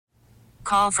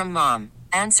Call from mom.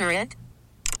 Answer it.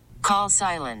 Call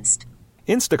silenced.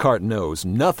 Instacart knows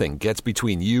nothing gets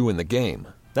between you and the game.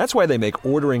 That's why they make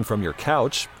ordering from your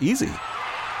couch easy.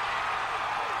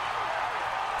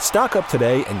 Stock up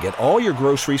today and get all your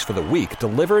groceries for the week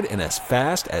delivered in as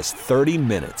fast as 30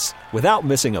 minutes without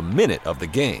missing a minute of the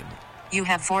game. You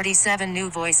have 47 new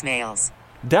voicemails.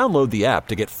 Download the app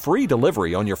to get free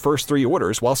delivery on your first 3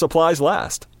 orders while supplies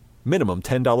last. Minimum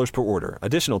 $10 per order.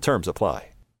 Additional terms apply.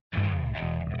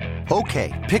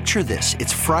 Okay, picture this.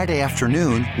 It's Friday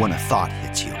afternoon when a thought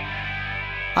hits you.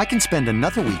 I can spend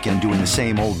another weekend doing the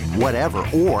same old whatever,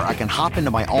 or I can hop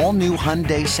into my all-new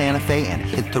Hyundai Santa Fe and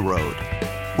hit the road.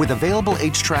 With available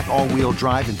H-Track all-wheel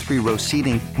drive and 3-row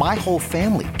seating, my whole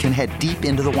family can head deep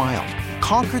into the wild.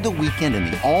 Conquer the weekend in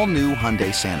the all-new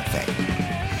Hyundai Santa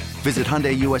Fe. Visit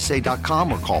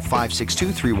HyundaiUSA.com or call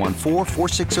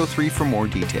 562-314-4603 for more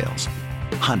details.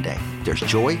 Hyundai, there's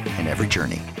joy in every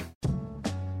journey.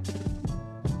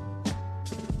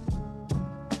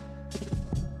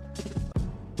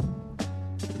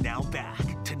 Now back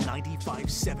to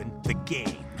 95.7 The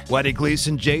Game. Whitey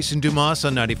Gleason, Jason Dumas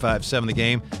on 95.7 The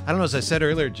Game. I don't know, as I said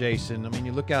earlier, Jason, I mean,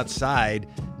 you look outside,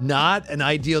 not an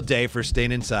ideal day for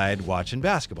staying inside watching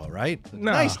basketball, right? It's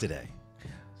nice today.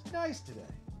 It's nice today.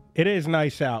 It is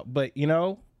nice out, but you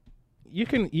know, you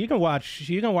can watch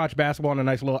basketball on a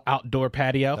nice little outdoor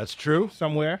patio. That's true.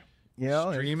 Somewhere. You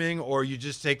know, streaming, or you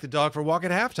just take the dog for a walk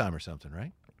at halftime or something,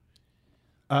 right?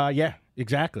 Yeah,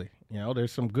 exactly. You know,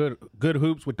 there's some good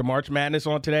hoops with the March Madness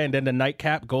on today, and then the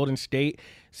nightcap, Golden State,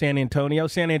 San Antonio.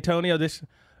 San Antonio, this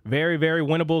very, very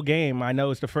winnable game. I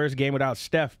know it's the first game without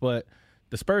Steph, but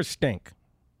the Spurs stink.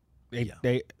 They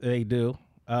do.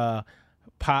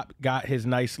 Pop got his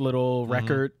nice little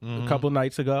record a couple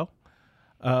nights ago,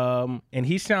 and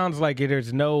he sounds like he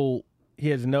has no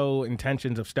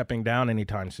intentions of stepping down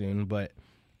anytime soon. But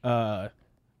the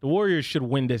Warriors should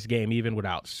win this game even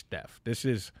without Steph.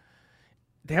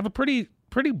 They have a pretty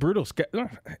brutal schedule.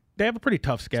 They have a pretty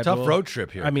tough schedule. Tough road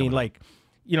trip here. I mean,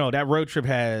 that road trip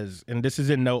has, and this is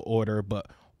in no order, but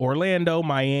Orlando,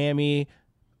 Miami,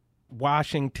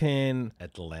 Washington,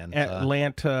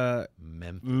 Atlanta,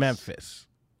 Memphis.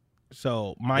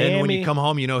 So Miami. Then when you come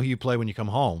home, you know who you play when you come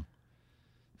home.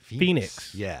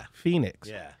 Phoenix. Yeah. Phoenix.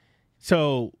 Yeah.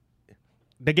 So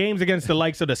the games against the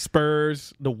likes of the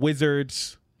Spurs, the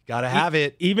Wizards. Gotta have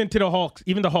it. Even to the Hawks,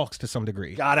 even the Hawks to some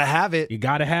degree. Gotta have it. You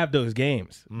gotta have those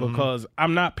games because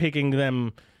I'm not picking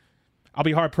them. I'll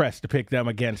be hard pressed to pick them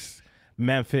against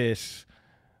Memphis,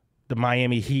 the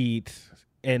Miami Heat,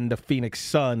 and the Phoenix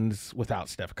Suns without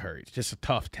Steph Curry. It's just a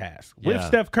tough task. Yeah. With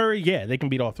Steph Curry, they can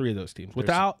beat all three of those teams.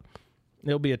 Without,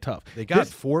 it'll be a tough. They got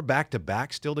 4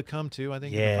 back-to-back still to come, too, I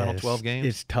think, in the final 12 games.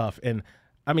 It's tough. And,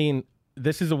 I mean,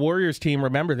 this is a Warriors team.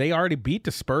 Remember, they already beat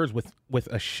the Spurs with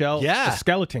a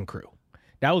skeleton crew.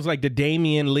 That was like the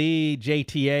Damian Lee,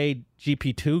 JTA,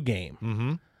 GP2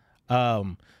 game.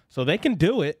 So they can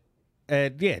do it.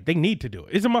 They need to do it.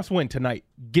 It's a must-win tonight,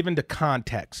 given the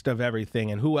context of everything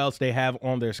and who else they have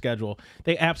on their schedule.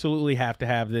 They absolutely have to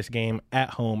have this game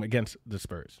at home against the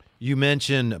Spurs. You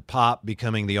mentioned Pop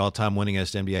becoming the all-time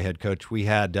winningest NBA head coach. We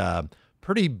had a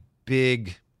pretty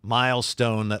big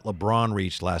milestone that LeBron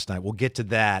reached last night. We'll get to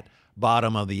that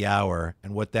bottom of the hour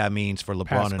and what that means for LeBron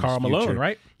Past and Karl his future. Malone,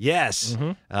 right? Yes.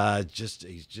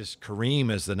 He's just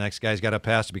Kareem is the next guy. He's got to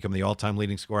pass to become the all-time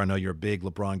leading scorer. I know you're a big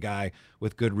LeBron guy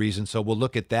with good reason, so we'll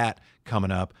look at that coming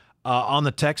up. On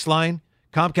the text line,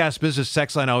 Comcast Business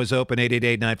text line always open,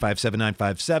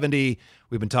 888-957-9570.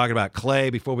 We've been talking about Clay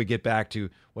before we get back to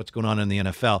what's going on in the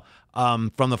NFL.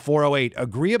 From the 408,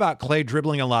 agree about Clay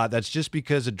dribbling a lot. That's just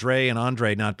because of Dre and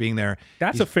Andre not being there.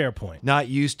 He's a fair point. Not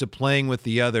used to playing with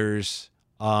the others,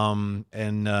 and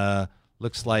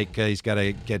looks like he's got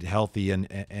to get healthy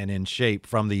and in shape.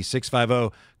 From the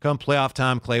 650, come playoff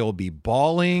time, Clay will be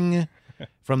balling.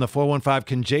 From the 415,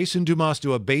 can Jason Dumas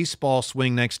do a baseball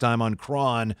swing next time on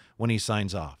Cron when he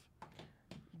signs off?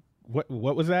 What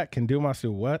was that? Can Dumas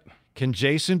do what? Can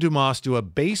Jason Dumas do a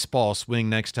baseball swing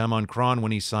next time on Cron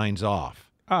when he signs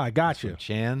off? I got you.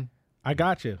 Chan? I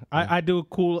got you. I do a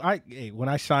cool. When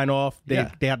I sign off, they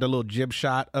have the little jib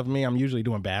shot of me. I'm usually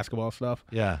doing basketball stuff.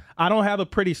 Yeah. I don't have a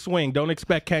pretty swing. Don't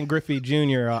expect Ken Griffey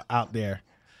Jr. Out there.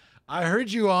 I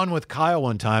heard you on with Kyle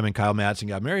one time, and Kyle Madsen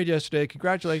got married yesterday.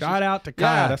 Congratulations. Shout out to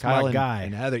Kyle. That's Kyle my guy.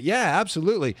 And Heather. Yeah,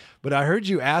 absolutely. But I heard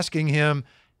you asking him,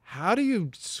 how do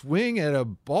you swing at a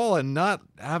ball and not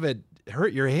have it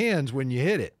hurt your hands when you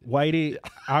hit it? Whitey,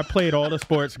 I played all the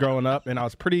sports growing up, and I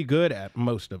was pretty good at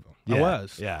most of them. Yeah, I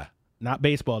was. Yeah. Not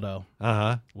baseball, though.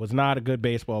 Uh-huh. Was not a good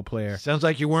baseball player. Sounds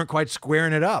like you weren't quite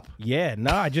squaring it up. Yeah, no,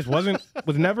 I just was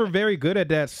never very good at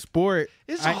that sport.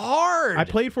 It's hard. I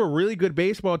played for a really good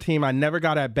baseball team. I never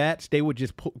got at bats. They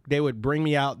would bring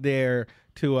me out there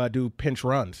to do pinch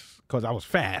runs because I was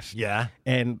fast. Yeah.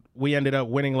 And we ended up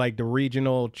winning like the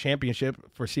regional championship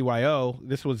for CYO.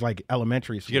 This was like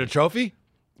elementary Did school. you get a trophy?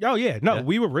 Oh, yeah. No,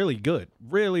 we were really good.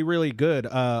 Really, really good.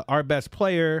 Our best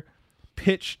player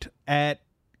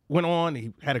went on.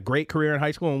 He had a great career in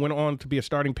high school and went on to be a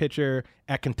starting pitcher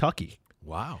at Kentucky.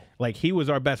 Wow. Like, he was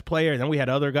our best player. And then we had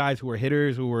other guys who were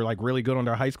hitters who were, like, really good on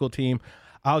our high school team.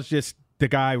 I was just the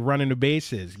guy running the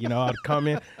bases. You know, I'd come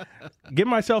in, give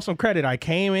myself some credit. I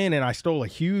came in and I stole a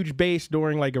huge base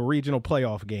during, like, a regional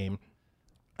playoff game.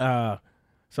 So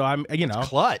I'm,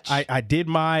 clutch. I did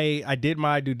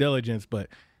my due diligence, but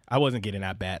I wasn't getting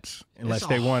at bats unless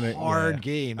they wanted. Hard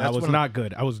game. I was not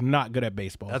good. I was not good at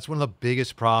baseball. That's one of the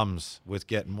biggest problems with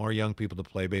getting more young people to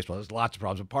play baseball. There's lots of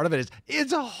problems, but part of it is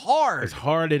it's hard. It's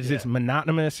hard. It's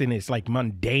monotonous and it's like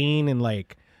mundane and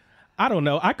like, I don't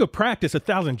know. I could practice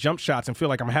 1,000 jump shots and feel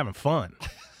like I'm having fun.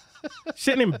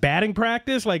 Sitting in batting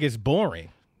practice, like it's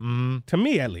boring. To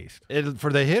me, at least.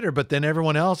 For the hitter, but then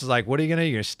everyone else is like, what are you going to do?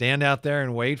 You're going to stand out there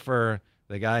and wait for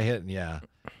the guy hitting? Yeah.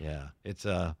 It's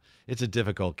a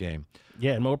difficult game.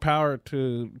 Yeah, more power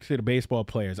to the baseball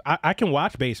players. I can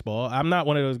watch baseball. I'm not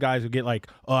one of those guys who get like,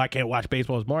 oh, I can't watch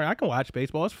baseball. It's boring. I can watch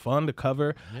baseball. It's fun to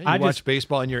cover. Yeah, you watch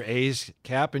baseball in your A's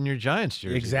cap and your Giants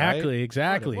jersey.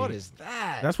 Exactly. What is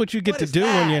that? That's what you get to do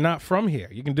when you're not from here.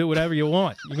 You can do whatever you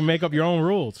want. You can make up your own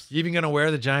rules. You even going to wear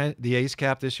the A's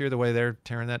cap this year, the way they're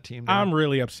tearing that team down? I'm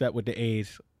really upset with the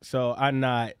A's. So I'm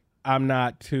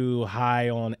not too high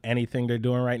on anything they're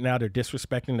doing right now. They're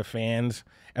disrespecting the fans.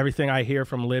 Everything I hear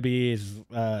from Libby is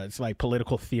it's like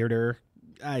political theater.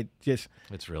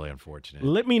 It's really unfortunate.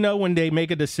 Let me know when they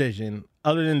make a decision.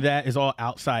 Other than that, is all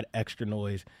outside extra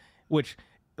noise, which,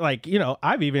 like,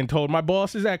 I've even told my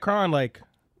bosses at Cron, like,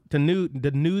 the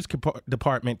news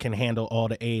department can handle all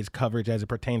the A's coverage as it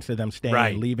pertains to them staying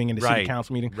and leaving in the city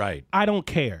council meeting. Right. I don't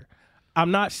care.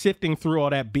 I'm not sifting through all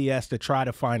that BS to try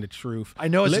to find the truth. I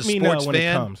know as a sports fan,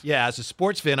 it comes. Yeah, as a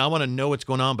sports fan, I want to know what's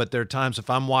going on, but there are times if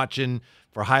I'm watching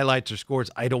for highlights or scores,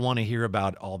 I don't want to hear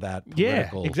about all that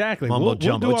political exactly. mumbo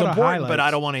jumbo. It's important, but highlights.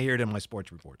 I don't want to hear it in my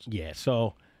sports reports. Yeah,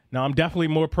 so now I'm definitely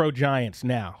more pro-Giants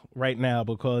right now,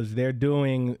 because they're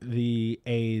doing the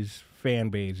A's fan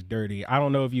base dirty. I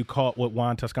don't know if you caught what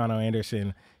Juan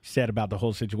Toscano-Anderson said about the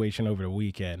whole situation over the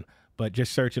weekend, but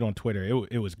just search it on Twitter.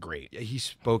 It was great. He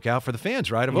spoke out for the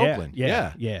fans, right, of Oakland.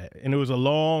 Yeah. And it was a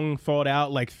long,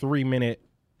 thought-out, like 3-minute,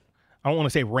 I don't want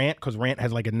to say rant, because rant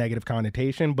has like a negative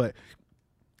connotation, but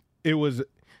it was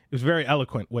very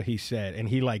eloquent what he said, and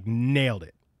he like nailed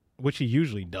it, which he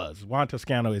usually does. Juan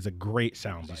Toscano is a great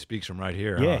soundbite. He speaks from right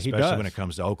here, he especially does. when it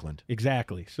comes to Oakland.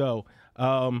 Exactly. So,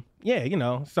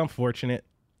 it's unfortunate.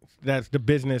 That's the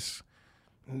business.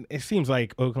 It seems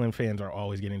like Oakland fans are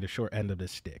always getting the short end of the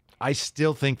stick. I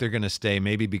still think they're going to stay,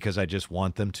 maybe because I just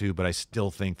want them to, but I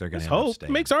still think they're going to end up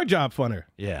staying. It makes our job funner.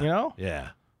 Yeah. Yeah.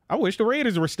 I wish the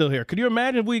Raiders were still here. Could you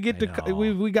imagine if we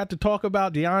got to talk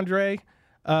about Devontae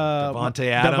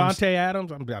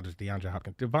Adams. I'm just DeAndre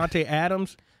Hopkins. Devontae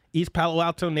Adams, East Palo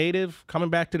Alto native, coming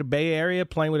back to the Bay Area,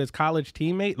 playing with his college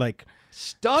teammate. Like,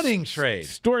 stunning trade.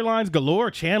 Storylines galore.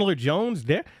 Chandler Jones,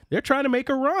 they're trying to make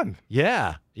a run.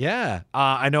 Yeah.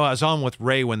 I know I was on with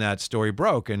Ray when that story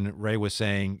broke, and Ray was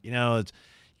saying,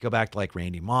 go back to like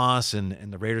Randy Moss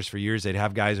and the Raiders for years, they'd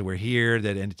have guys that were here and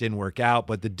it didn't work out.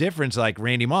 But the difference, like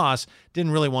Randy Moss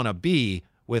didn't really want to be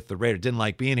with the Raiders, didn't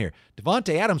like being here.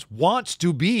 Devontae Adams wants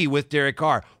to be with Derek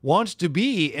Carr, wants to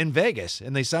be in Vegas,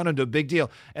 and they signed him to a big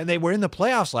deal. And they were in the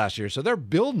playoffs last year, so they're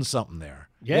building something there.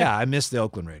 Yeah, I miss the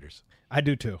Oakland Raiders. I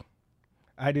do too.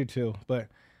 But,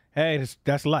 hey,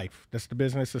 that's life. That's the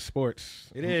business of sports.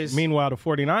 It is. Meanwhile, the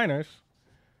 49ers,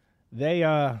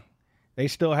 they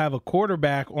still have a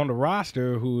quarterback on the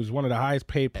roster who's one of the highest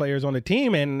paid players on the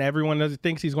team, and everyone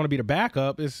thinks he's going to be the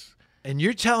backup. And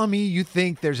you're telling me you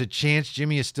think there's a chance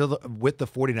Jimmy is still with the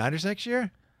 49ers next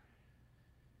year?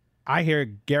 I hear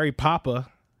Gary Papa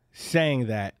saying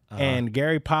that, and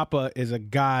Gary Papa is a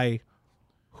guy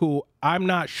who I'm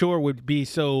not sure would be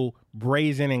so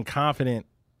brazen and confident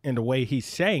in the way he's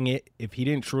saying it if he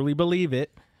didn't truly believe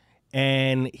it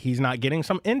and he's not getting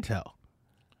some intel.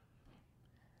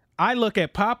 I look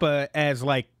at Papa as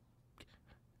like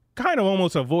kind of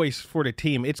almost a voice for the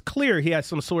team. It's clear he has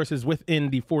some sources within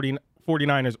the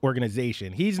 49ers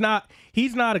organization. He's not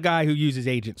a guy who uses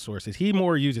agent sources. He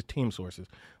more uses team sources,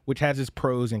 which has its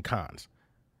pros and cons.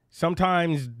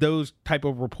 Sometimes those type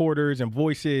of reporters and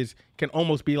voices can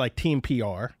almost be like team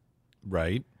PR,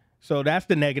 Right. So that's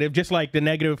the negative. Just like the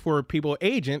negative for people,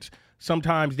 agents,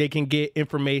 sometimes they can get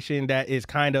information that is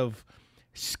kind of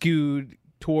skewed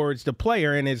towards the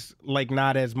player and is like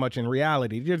not as much in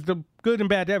reality. There's the good and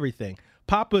bad to everything.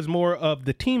 Papa's more of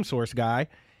the team source guy.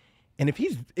 And if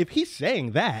he's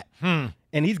saying that and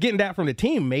he's getting that from the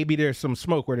team, maybe there's some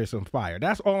smoke where there's some fire.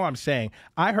 That's all I'm saying.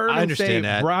 I heard him say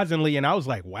brazenly, and I was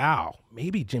like, wow,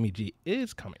 maybe Jimmy G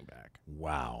is coming back.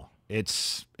 Wow.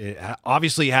 It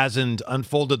obviously hasn't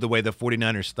unfolded the way the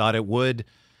 49ers thought it would.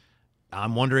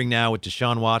 I'm wondering now with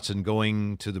Deshaun Watson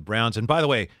going to the Browns. And by the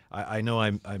way, I know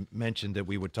I mentioned that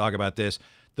we would talk about this.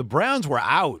 The Browns were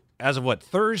out as of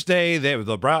Thursday. It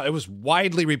was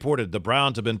widely reported the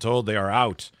Browns have been told they are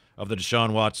out of the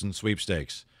Deshaun Watson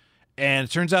sweepstakes. And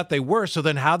it turns out they were. So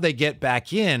then how'd they get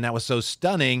back in? That was so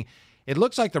stunning. It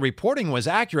looks like the reporting was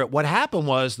accurate. What happened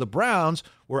was the Browns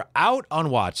were out on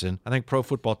Watson. I think Pro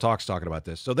Football Talk's talking about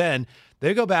this. So then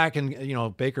they go back and,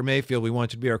 Baker Mayfield, we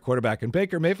want you to be our quarterback. And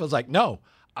Baker Mayfield's like, no,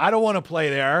 I don't want to play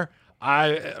there.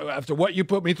 After what you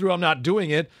put me through, I'm not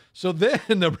doing it. So then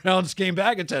the Browns came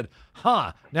back and said,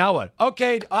 now what?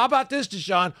 Okay, how about this,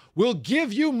 Deshaun? We'll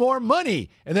give you more money.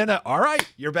 And then, all right,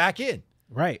 you're back in.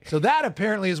 Right. So that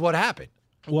apparently is what happened.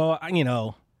 Well,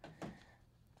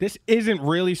 this isn't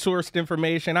really sourced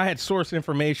information. I had sourced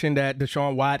information that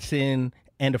Deshaun Watson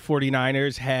and the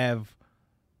 49ers have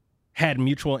had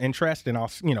mutual interest, and I'll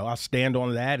stand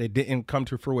on that. It didn't come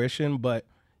to fruition, but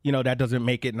that doesn't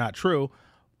make it not true.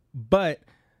 But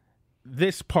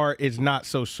this part is not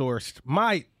so sourced.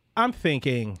 I'm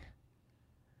thinking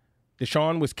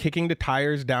Deshaun was kicking the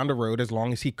tires down the road as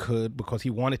long as he could because he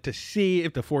wanted to see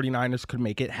if the 49ers could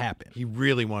make it happen. He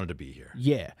really wanted to be here.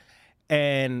 Yeah.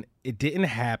 And it didn't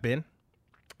happen.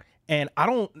 And I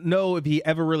don't know if he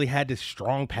ever really had this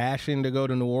strong passion to go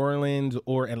to New Orleans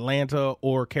or Atlanta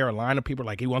or Carolina. People are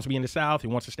like, he wants to be in the South. He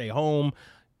wants to stay home.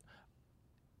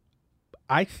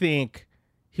 I think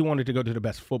he wanted to go to the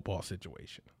best football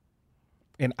situation.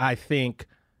 And I think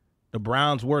the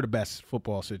Browns were the best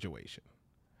football situation.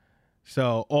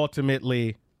 So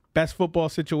ultimately, best football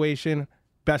situation,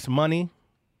 best money,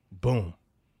 boom,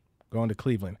 going to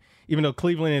Cleveland. Even though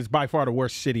Cleveland is by far the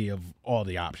worst city of all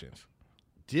the options.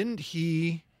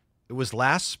 It was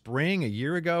last spring, a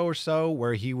year ago or so,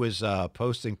 where he was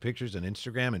posting pictures on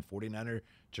Instagram in 49er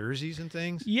jerseys and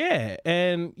things? Yeah,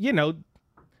 and,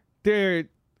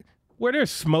 where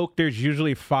there's smoke, there's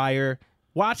usually fire.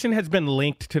 Watson has been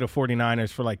linked to the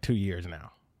 49ers for like 2 years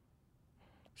now.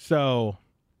 So,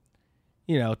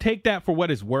 take that for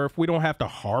what it's worth. We don't have to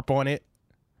harp on it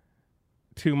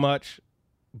too much,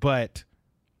 but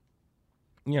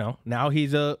now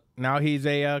he's a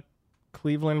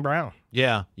Cleveland Brown.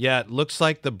 Yeah. It looks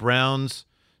like the Browns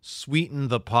sweetened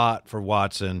the pot for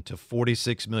Watson to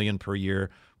 $46 million per year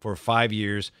for 5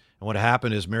 years. And what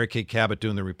happened is Mary Kay Cabot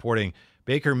doing the reporting.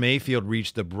 Baker Mayfield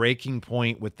reached the breaking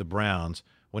point with the Browns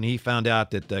when he found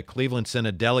out that Cleveland sent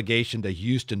a delegation to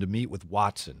Houston to meet with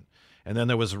Watson. And then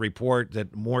there was a report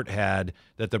that Mort had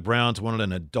that the Browns wanted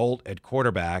an adult at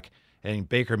quarterback. And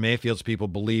Baker Mayfield's people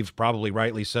believed, probably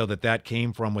rightly so, that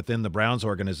came from within the Browns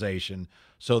organization.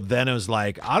 So then it was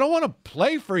like, I don't want to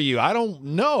play for you. I don't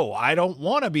know. I don't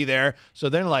want to be there. So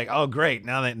then like, oh, great.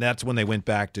 Now that's when they went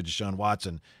back to Deshaun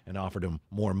Watson and offered him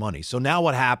more money. So now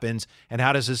what happens, and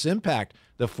how does this impact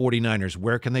the 49ers?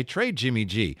 Where can they trade Jimmy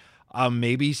G?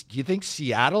 Maybe, do you think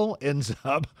Seattle ends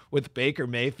up with Baker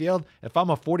Mayfield? If I'm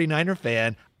a 49er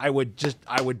fan, I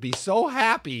would be so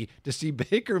happy to see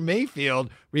Baker Mayfield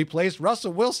replace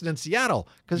Russell Wilson in Seattle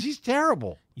because he's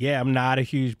terrible. Yeah, I'm not a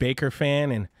huge Baker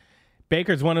fan, and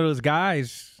Baker's one of those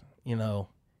guys,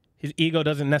 his ego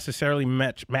doesn't necessarily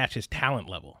match his talent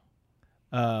level.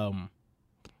 I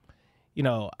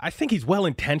think he's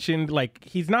well-intentioned. Like,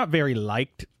 he's not very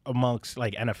liked amongst,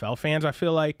 like, NFL fans, I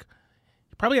feel like.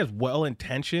 Probably has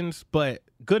well-intentions, but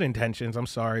good intentions,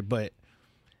 but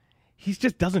he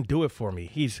just doesn't do it for me.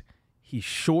 He's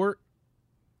short,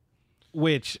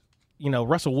 which,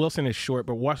 Russell Wilson is short,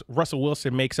 but Russell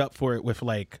Wilson makes up for it with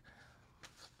like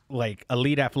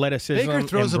elite athleticism. Baker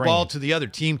throws the ball to the other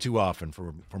team too often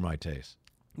for my taste.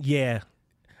 Yeah.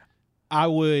 I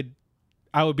would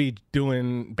be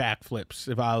doing backflips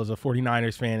if I was a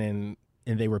 49ers fan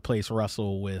and they replace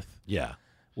Russell with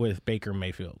Baker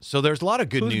Mayfield. So there's a lot of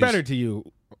good news. Who's better to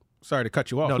you? Sorry to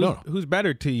cut you off. No. Who's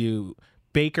better to you,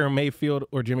 Baker Mayfield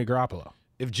or Jimmy Garoppolo?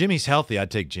 If Jimmy's healthy,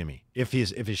 I'd take Jimmy. If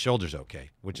his shoulder's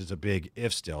okay, which is a big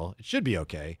if still. It should be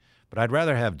okay, but I'd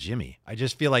rather have Jimmy. I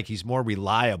just feel like he's more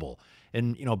reliable.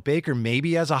 And, Baker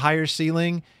maybe has a higher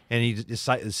ceiling, and the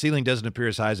ceiling doesn't appear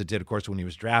as high as it did, of course, when he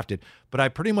was drafted. But I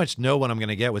pretty much know what I'm going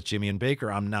to get with Jimmy and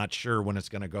Baker. I'm not sure when it's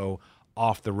going to go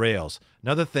off the rails.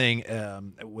 Another thing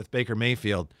with Baker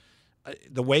Mayfield,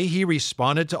 the way he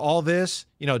responded to all this,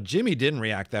 Jimmy didn't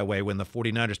react that way when the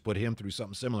 49ers put him through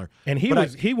something similar. And he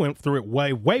went through it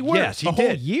way worse. Yes, he the did.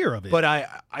 Whole year of it. But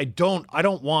I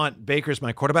don't want Baker as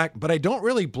my quarterback, but I don't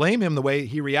really blame him the way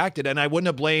he reacted, and I wouldn't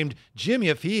have blamed Jimmy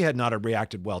if he had not have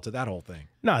reacted well to that whole thing.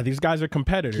 No, these guys are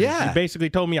competitors. Yeah. He basically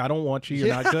told me, I don't want you. You're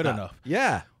not good enough.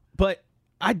 Yeah. But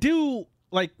I do,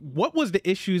 what was the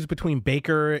issues between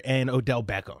Baker and Odell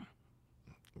Beckham?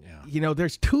 Yeah.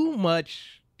 There's too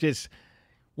much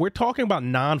we're talking about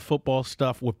non-football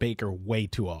stuff with Baker way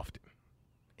too often.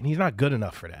 And he's not good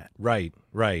enough for that. Right.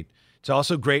 It's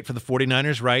also great for the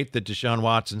 49ers, right, that Deshaun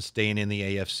Watson's staying in the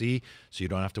AFC, so you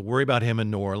don't have to worry about him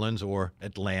in New Orleans or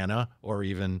Atlanta or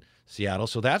even Seattle.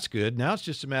 So that's good. Now it's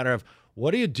just a matter of what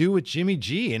do you do with Jimmy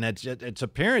G? And it's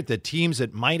apparent that teams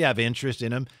that might have interest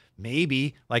in him,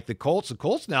 maybe like the Colts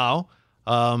now,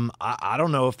 I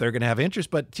don't know if they're going to have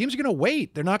interest, but teams are going to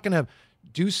wait. They're not going to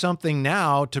do something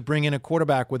now to bring in a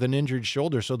quarterback with an injured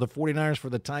shoulder. So the 49ers, for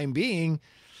the time being,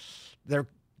 they're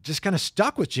just kind of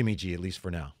stuck with Jimmy G, at least for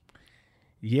now.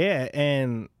 Yeah,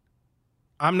 and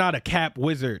I'm not a cap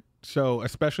wizard, so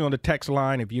especially on the text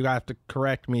line, if you have to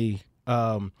correct me,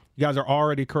 you guys are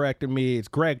already correcting me. It's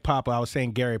Greg Papa. I was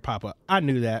saying Gary Papa. I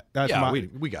knew that. That's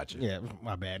we got you. Yeah,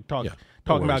 my bad. No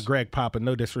Talking worries. about Greg Papa,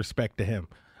 no disrespect to him.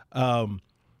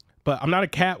 But I'm not a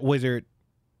cap wizard,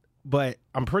 but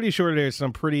I'm pretty sure there's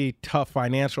some pretty tough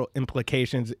financial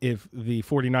implications if the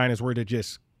 49ers were to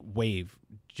just waive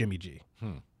Jimmy G.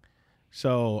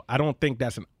 So I don't think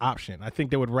that's an option. I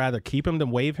think they would rather keep him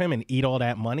than waive him and eat all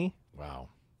that money. Wow.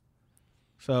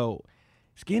 So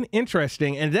it's getting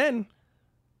interesting. And then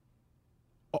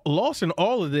lost in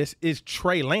all of this is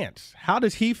Trey Lance. How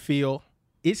does he feel?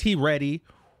 Is he ready?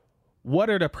 What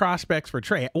are the prospects for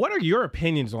Trey? What are your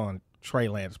opinions on Trey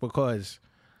Lance? Because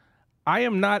I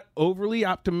am not overly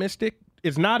optimistic.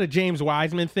 It's not a James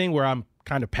Wiseman thing where I'm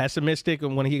kind of pessimistic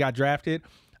when he got drafted.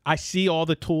 I see all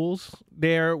the tools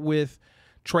there with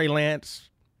Trey Lance,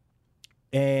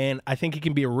 and I think he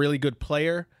can be a really good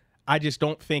player. I just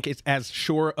don't think it's as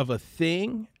sure of a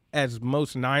thing as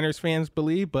most Niners fans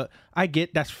believe, but I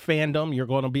get that's fandom. You're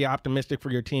going to be optimistic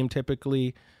for your team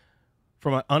typically.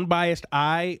 From an unbiased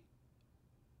eye,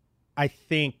 I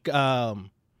think there's a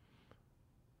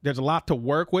lot to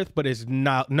work with, but it's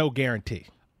no guarantee.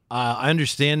 I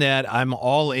understand that. I'm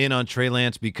all in on Trey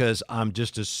Lance because I'm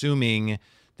just assuming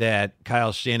that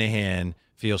Kyle Shanahan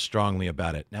feels strongly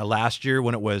about it. Now, last year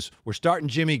when it was, we're starting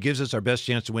Jimmy, gives us our best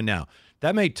chance to win now,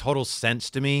 that made total sense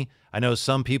to me. I know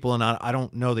some people, and I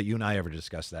don't know that you and I ever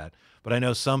discussed that, but I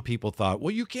know some people thought,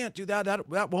 well, you can't do that.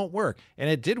 That won't work. And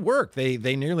it did work.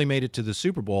 They nearly made it to the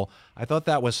Super Bowl. I thought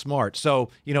that was smart. So,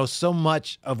 so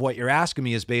much of what you're asking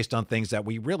me is based on things that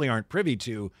we really aren't privy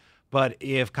to. But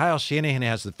if Kyle Shanahan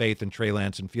has the faith in Trey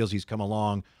Lance and feels he's come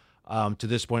along to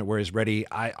this point where he's ready,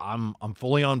 I'm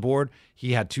fully on board.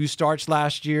 He had 2 starts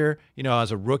last year.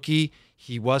 As a rookie,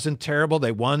 he wasn't terrible.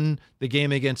 They won the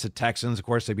game against the Texans. Of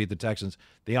course, they beat the Texans.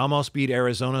 They almost beat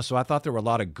Arizona. So I thought there were a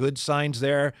lot of good signs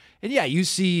there. And yeah, you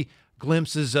see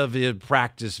glimpses of a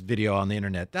practice video on the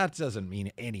internet. That doesn't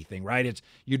mean anything, right?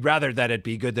 You'd rather that it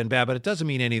be good than bad, but it doesn't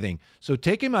mean anything. So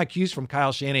taking my cues from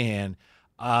Kyle Shanahan,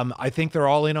 I think they're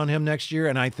all in on him next year,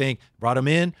 and I think brought him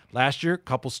in last year,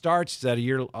 couple starts, that a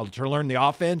year to learn the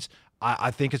offense.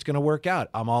 I think it's going to work out.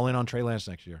 I'm all in on Trey Lance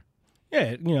next year.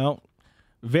 Yeah,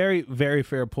 very, very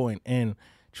fair point. And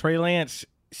Trey Lance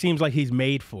seems like he's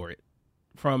made for it.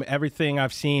 From everything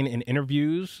I've seen in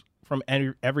interviews, from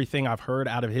everything I've heard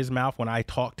out of his mouth when I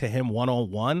talk to him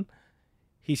one-on-one,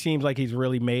 he seems like he's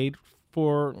really made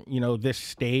for, this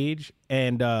stage.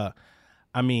 And, from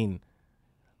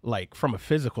a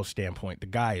physical standpoint, the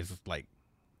guy is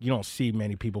you don't see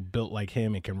many people built like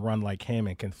him and can run like him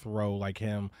and can throw like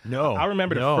him. No. I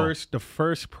remember the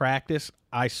first practice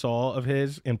I saw of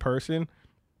his in person.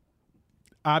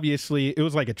 Obviously, it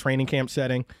was like a training camp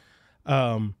setting.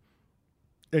 And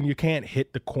you can't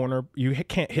hit the corner. You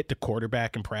can't hit the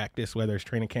quarterback in practice, whether it's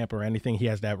training camp or anything. He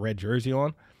has that red jersey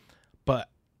on. But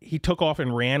he took off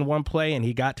and ran one play, and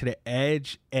he got to the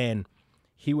edge, and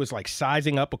he was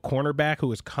sizing up a cornerback who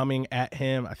was coming at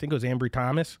him. I think it was Ambry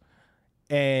Thomas.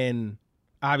 And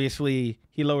obviously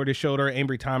he lowered his shoulder.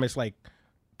 Ambry Thomas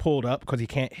pulled up because he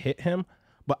can't hit him.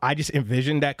 But I just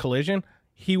envisioned that collision.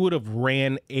 He would have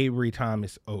ran Ambry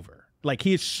Thomas over.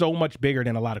 He is so much bigger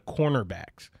than a lot of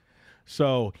cornerbacks.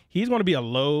 So he's going to be a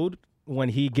load when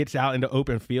he gets out into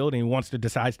open field and he wants to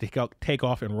decide to take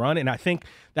off and run. And I think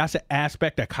that's an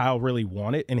aspect that Kyle really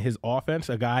wanted in his offense,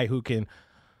 a guy who can,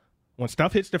 when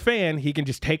stuff hits the fan, he can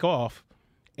just take off.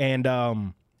 And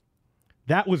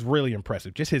that was really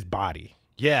impressive. Just his body.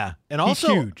 Yeah. And He's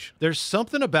also, huge. There's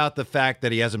something about the fact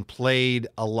that he hasn't played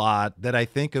a lot that I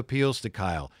think appeals to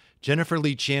Kyle. Jennifer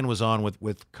Lee Chan was on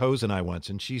with Coz and I once,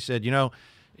 and she said, I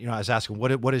was asking,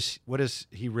 what does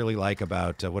he really like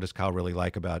about, what does Kyle really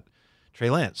like about Trey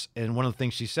Lance? And one of the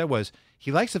things she said was,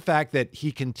 he likes the fact that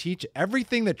he can teach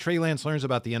everything that Trey Lance learns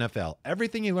about the NFL.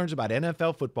 Everything he learns about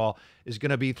NFL football is going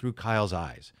to be through Kyle's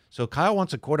eyes. So Kyle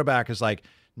wants a quarterback who's like,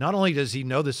 not only does he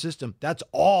know the system, that's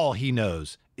all he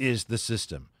knows is the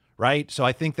system, right? So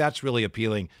I think that's really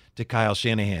appealing to Kyle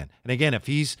Shanahan. And again, if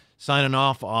he's signing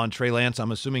off on Trey Lance,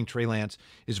 I'm assuming Trey Lance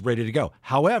is ready to go.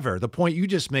 However, the point you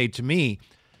just made to me,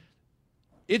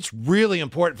 it's really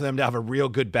important for them to have a real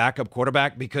good backup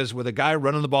quarterback, because with a guy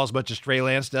running the ball as much as Trey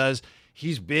Lance does,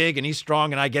 he's big and he's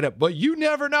strong, and I get it, but you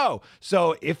never know.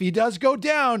 So if he does go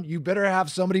down, you better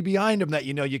have somebody behind him that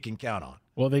you can count on.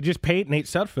 Well, they just paid Nate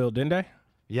Sudfeld, didn't they?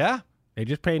 Yeah. They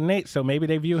just paid Nate, so maybe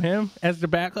they view him as the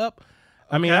backup.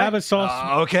 I mean, I have a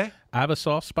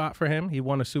soft spot for him. He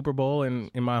won a Super Bowl in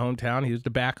my hometown. He was the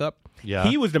backup. Yeah.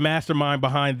 He was the mastermind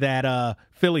behind that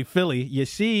Philly. You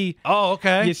see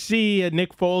You see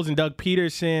Nick Foles and Doug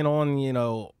Peterson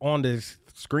on this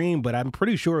screen, but I'm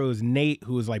pretty sure it was Nate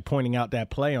who was like pointing out that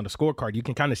play on the scorecard. You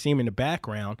can kind of see him in the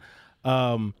background.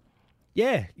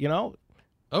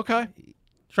 Okay.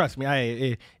 Trust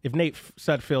me, if Nate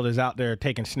Sudfeld is out there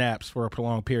taking snaps for a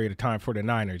prolonged period of time for the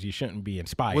Niners, you shouldn't be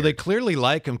inspired. Well, they clearly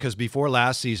like him, because before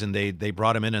last season, they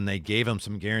brought him in and they gave him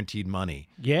some guaranteed money.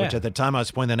 Yeah. Which at the time I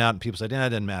was pointing that out, and people said, that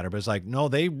didn't matter. But it's like, no,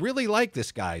 they really like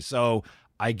this guy. So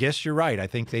I guess you're right. I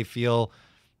think they feel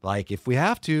like if we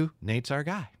have to, Nate's our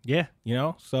guy. Yeah,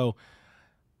 so,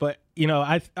 but,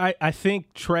 I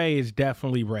think Trey is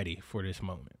definitely ready for this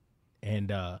moment.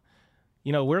 And,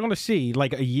 we're going to see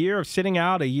like a year of sitting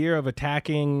out, a year of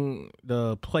attacking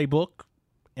the playbook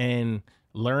and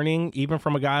learning, even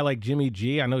from a guy like Jimmy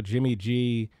G. I know Jimmy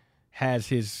G has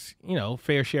his,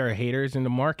 fair share of haters in the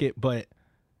market, but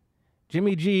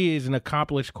Jimmy G is an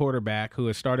accomplished quarterback who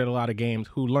has started a lot of games,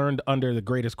 who learned under the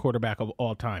greatest quarterback of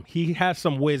all time. He has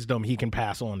some wisdom he can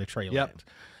pass on to Trey Lance.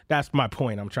 That's my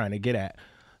point I'm trying to get at.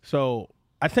 So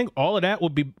I think all of that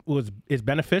is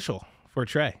beneficial for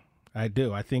Trey. I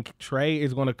do. I think Trey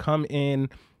is going to come in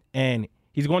and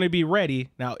he's going to be ready.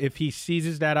 Now, if he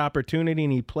seizes that opportunity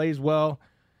and he plays well,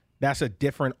 that's a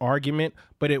different argument,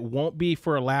 but it won't be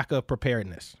for a lack of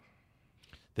preparedness.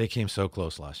 They came so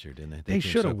close last year, didn't they? They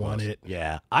should have won it.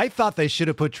 Yeah. I thought they should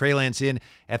have put Trey Lance in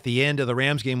at the end of the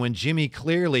Rams game when Jimmy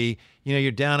clearly,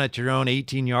 you're down at your own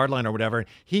 18-yard line or whatever.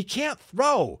 He can't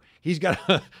throw. He's got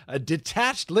a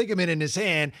detached ligament in his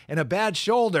hand and a bad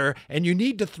shoulder, and you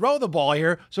need to throw the ball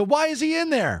here. So why is he in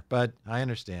there? But I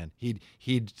understand.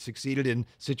 He'd succeeded in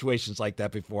situations like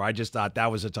that before. I just thought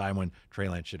that was a time when Trey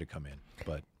Lance should have come in.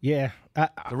 But yeah,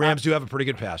 the Rams do have a pretty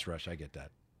good pass rush. I get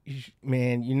that.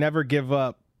 Man, you never give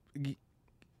up.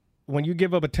 When you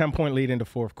give up a 10-point lead in the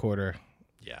fourth quarter,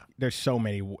 there's so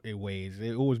many ways.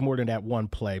 It was more than that one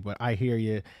play, but I hear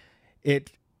you.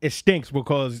 It stinks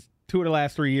because 2 of the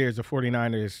last 3 years, the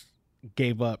 49ers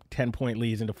gave up 10-point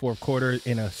leads in the fourth quarter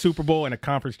in a Super Bowl and a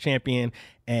conference champion.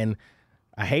 And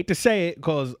I hate to say it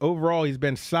because overall he's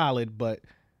been solid, but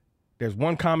there's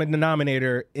one common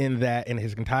denominator in that in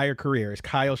his entire career is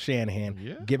Kyle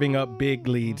Shanahan giving up big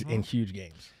leads in huge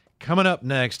games. Coming up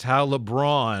next, how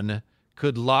LeBron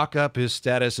could lock up his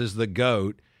status as the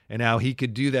GOAT and how he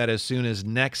could do that as soon as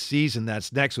next season.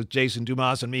 That's next with Jason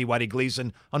Dumas and me, Whitey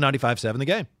Gleason, on 95.7 The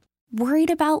Game.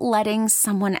 Worried about letting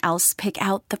someone else pick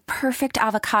out the perfect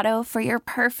avocado for your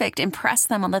perfect impress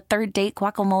them on the third date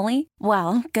guacamole?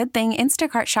 Well, good thing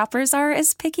Instacart shoppers are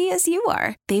as picky as you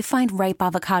are. They find ripe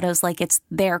avocados like it's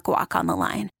their guac on the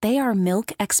line. They are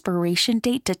milk expiration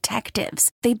date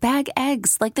detectives. They bag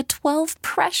eggs like the 12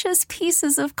 precious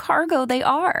pieces of cargo they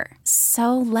are.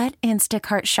 So let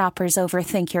Instacart shoppers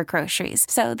overthink your groceries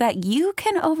so that you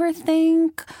can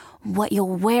overthink what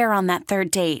you'll wear on that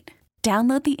third date.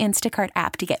 Download the Instacart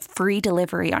app to get free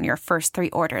delivery on your first 3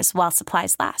 orders while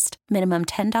supplies last. Minimum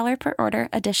 $10 per order.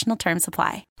 Additional terms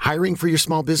apply. Hiring for your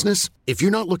small business? If you're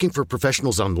not looking for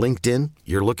professionals on LinkedIn,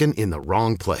 you're looking in the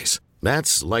wrong place.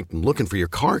 That's like looking for your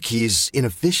car keys in a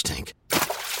fish tank.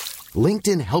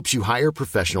 LinkedIn helps you hire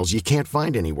professionals you can't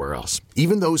find anywhere else,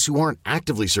 even those who aren't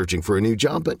actively searching for a new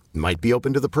job but might be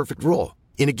open to the perfect role.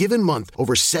 In a given month,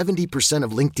 over 70%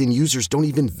 of LinkedIn users don't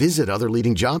even visit other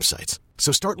leading job sites.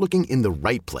 So start looking in the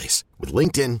right place. With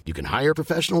LinkedIn, you can hire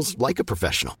professionals like a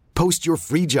professional. Post your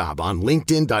free job on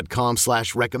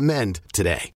linkedin.com/recommend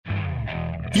today.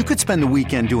 You could spend the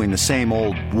weekend doing the same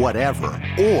old whatever,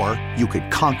 or you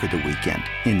could conquer the weekend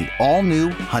in the all-new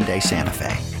Hyundai Santa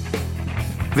Fe.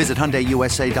 Visit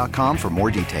HyundaiUSA.com for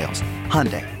more details.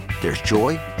 Hyundai, there's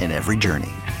joy in every journey.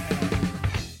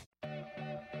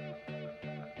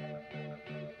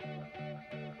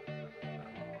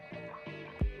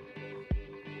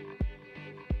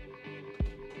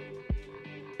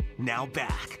 Now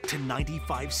back to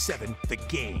 95.7 The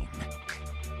Game.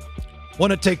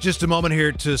 Want to take just a moment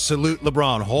here to salute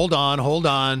LeBron. Hold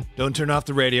on. Don't turn off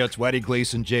the radio. It's Whitey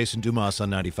Gleason, Jason Dumas on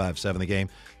 95.7 The Game.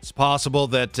 It's possible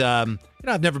that,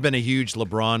 I've never been a huge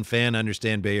LeBron fan. I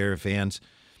understand Bay Area fans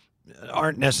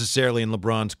aren't necessarily in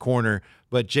LeBron's corner,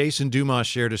 but Jason Dumas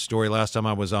shared a story last time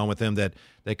I was on with him that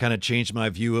kind of changed my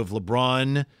view of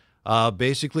LeBron.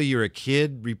 Basically, you're a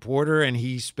kid reporter, and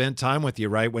he spent time with you,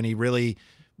 right, when he really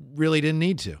didn't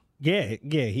need to. Yeah,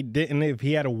 he didn't. If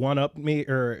he had to one-up me,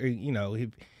 or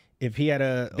if he had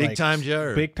a big time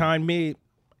me,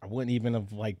 I wouldn't even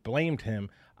have blamed him.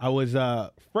 I was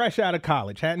fresh out of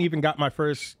college, hadn't even got my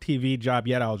first TV job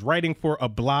yet. I was writing for a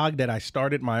blog that I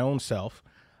started my own self,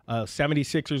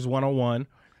 76ers 101.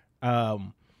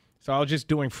 So I was just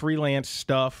doing freelance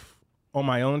stuff on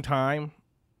my own time,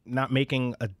 not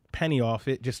making a penny off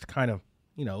it, just to kind of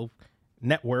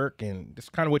network, and that's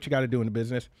kind of what you got to do in the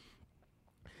business.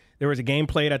 There was a game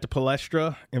played at the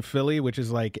Palestra in Philly, which is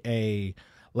like a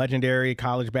legendary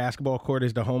college basketball court.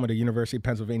 Is the home of the University of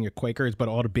Pennsylvania Quakers, but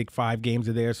all the Big Five games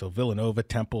are there. So Villanova,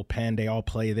 Temple, Penn, they all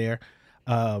play there.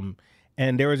 And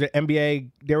there was a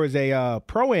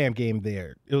Pro-Am game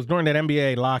there. It was during that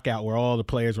NBA lockout where all the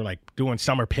players were doing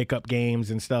summer pickup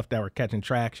games and stuff that were catching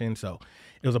traction. So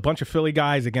it was a bunch of Philly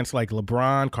guys against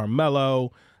LeBron,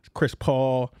 Carmelo, Chris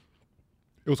Paul.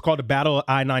 It was called the Battle of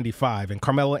I-95, and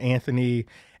Carmelo Anthony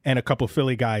and a couple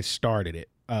Philly guys started it.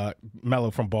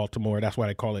 Melo from Baltimore, that's why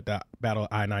they call it the Battle of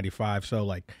I-95.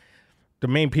 So, the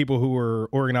main people who were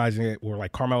organizing it were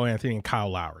Carmelo Anthony and Kyle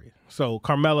Lowry. So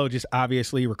Carmelo just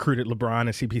obviously recruited LeBron and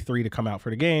CP3 to come out for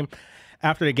the game.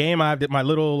 After the game, I did my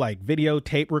little video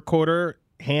tape recorder,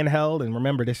 handheld, and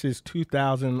remember, this is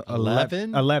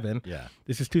 2011. Yeah.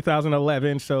 This is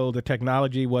 2011, so the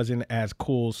technology wasn't as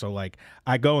cool. So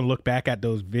I go and look back at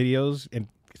those videos, and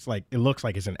it's it looks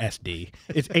like it's an SD.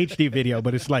 It's HD video,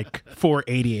 but it's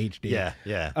 480 HD.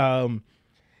 Yeah.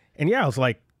 And yeah, I was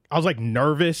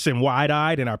nervous and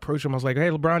wide-eyed, and I approached him. I was like, "Hey,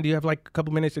 LeBron, do you have a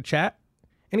couple minutes to chat?"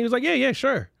 And he was like, "Yeah,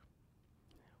 sure."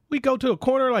 We go to a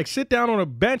corner, sit down on a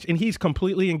bench, and he's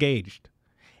completely engaged.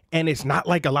 And it's not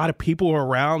a lot of people are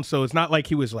around, so it's not like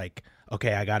he was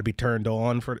okay, I got to be turned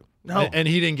on for no. And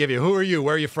he didn't give you, who are you,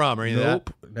 where are you from, or anything like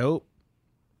that? Nope.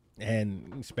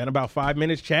 And he spent about 5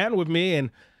 minutes chatting with me, and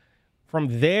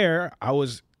from there, I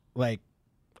was all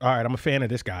right, I'm a fan of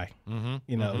this guy.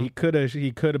 Mm-hmm. He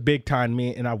could have big timed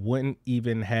me, and I wouldn't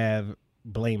even have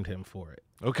blamed him for it.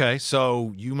 Okay,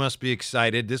 so you must be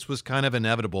excited. This was kind of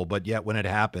inevitable, but yet when it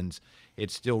happens, it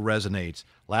still resonates.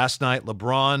 Last night,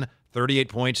 LeBron, 38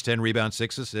 points, 10 rebounds,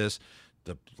 6 assists.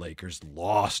 The Lakers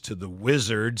lost to the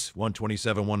Wizards,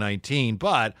 127-119,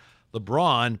 but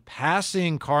LeBron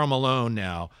passing Karl Malone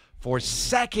now for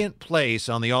second place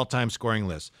on the all-time scoring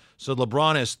list. So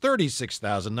LeBron has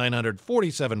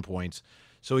 36,947 points.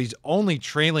 So he's only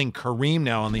trailing Kareem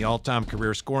now on the all-time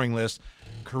career scoring list.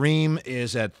 Kareem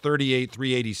is at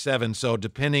 38,387. So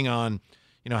depending on,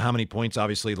 how many points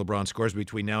obviously LeBron scores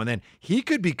between now and then, he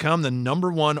could become the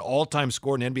number one all-time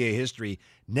scorer in NBA history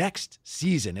next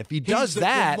season. If he does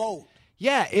that,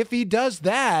 if he does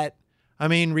that,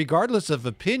 regardless of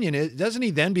opinion, doesn't he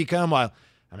then become,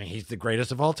 he's the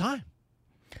greatest of all time?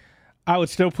 I would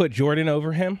still put Jordan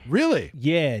over him. Really?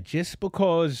 Yeah, just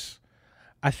because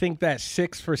I think that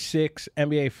 6-for-6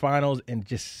 NBA Finals and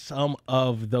just some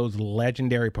of those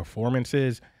legendary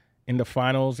performances in the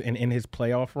finals and in his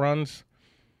playoff runs,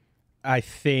 I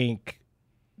think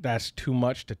that's too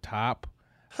much to top.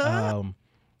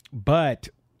 But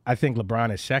I think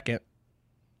LeBron is second.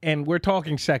 And we're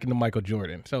talking second to Michael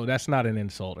Jordan, so that's not an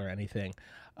insult or anything.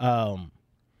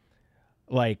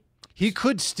 He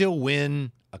could still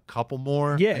win a couple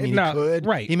more. Yeah, he could.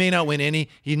 Right. He may not win any.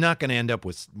 He's not going to end up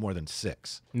with more than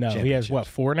 6. No, he has,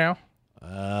 4 now?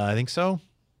 I think so.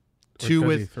 Or 2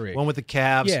 33. one with the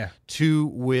Cavs, Yeah. 2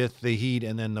 with the Heat,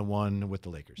 and then the 1 with the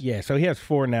Lakers. Yeah, so he has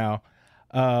 4 now.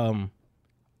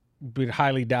 But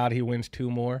highly doubt he wins 2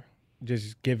 more.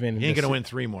 Just given He ain't going to win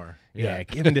 3 more. Yeah,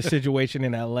 given the situation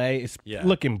in LA, it's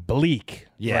looking bleak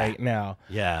right now.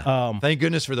 Yeah. Thank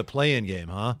goodness for the play-in game,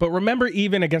 huh? But remember,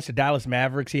 even against the Dallas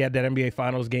Mavericks, he had that NBA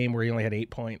Finals game where he only had 8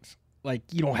 points.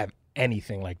 You don't have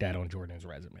anything like that on Jordan's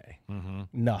resume. Mm-hmm.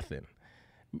 Nothing.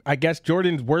 I guess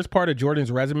worst part of Jordan's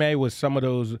resume was some of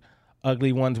those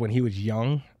ugly ones when he was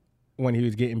young, when he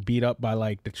was getting beat up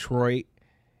by Detroit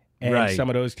And Right. some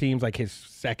of those teams, like his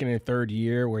second and third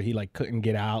year where he like couldn't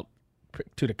get out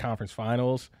to the conference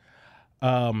finals.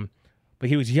 But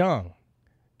he was young.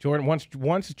 Jordan,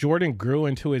 once Jordan grew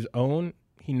into his own,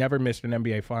 he never missed an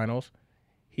NBA finals.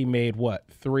 He made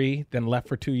 3, then left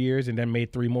for 2 years, and then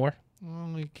made 3 more.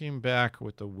 Well, he came back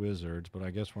with the Wizards, but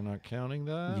I guess we're not counting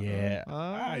that. Yeah,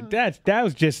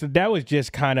 that was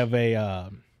just kind of a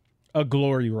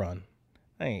glory run.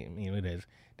 I mean, it is.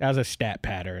 That was a stat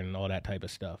pattern and all that type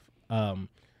of stuff.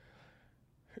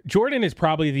 Jordan is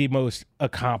probably the most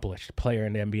accomplished player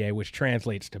in the NBA, which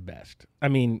translates to best. I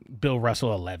mean, Bill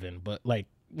Russell 11, but like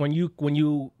when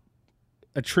you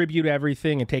attribute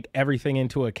everything and take everything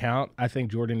into account, I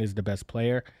think Jordan is the best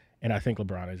player, and I think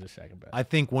LeBron is the second best. I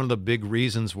think one of the big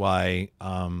reasons why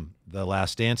The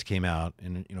Last Dance came out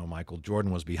and, Michael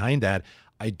Jordan was behind that,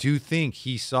 I do think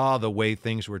he saw the way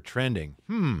things were trending.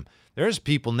 There's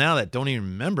people now that don't even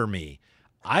remember me.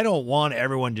 I don't want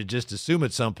everyone to just assume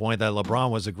at some point that LeBron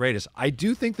was the greatest. I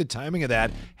do think the timing of that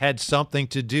had something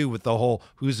to do with the whole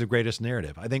who's the greatest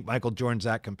narrative. I think Michael Jordan's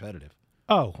that competitive.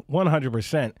 Oh,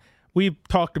 100%. We've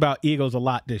talked about egos a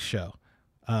lot this show.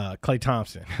 Klay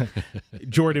Thompson,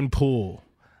 Jordan Poole,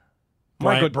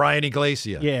 Brian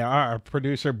Iglesias. Yeah, our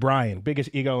producer Brian, biggest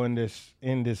ego in this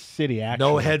city. Actually,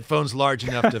 no headphones large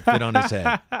enough to fit on his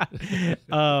head.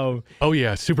 Oh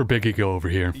yeah, super big ego over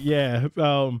here. Yeah,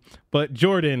 but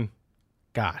Jordan,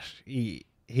 gosh,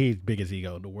 he's biggest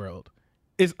ego in the world.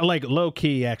 It's like low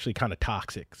key, actually kind of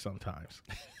toxic sometimes.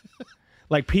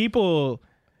 Like people,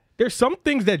 there's some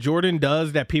things that Jordan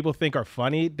does that people think are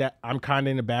funny that I'm kind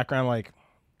of in the background like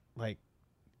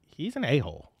he's an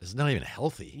a-hole. It's not even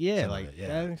healthy. Yeah,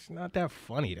 it's not that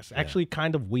funny. It's actually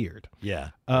kind of weird. Yeah.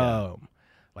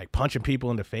 Like punching people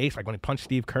in the face, like when he punched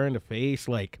Steve Kerr in the face,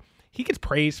 like he gets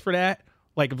praised for that.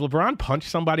 Like if LeBron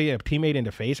punched a teammate in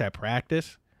the face at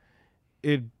practice,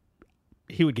 he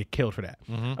would get killed for that.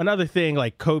 Mm-hmm. Another thing,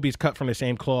 like Kobe's cut from the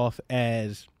same cloth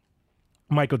as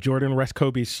Michael Jordan, rest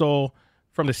Kobe's soul,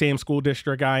 from the same school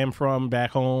district I am from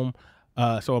back home.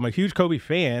 So I'm a huge Kobe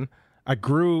fan. I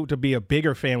grew to be a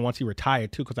bigger fan once he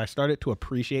retired, too, because I started to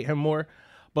appreciate him more.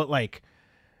 But, like,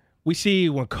 we see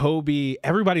when Kobe,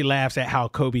 everybody laughs at how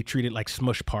Kobe treated, like,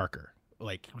 Smush Parker.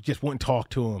 Like, just wouldn't talk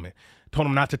to him and told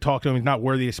him not to talk to him. He's not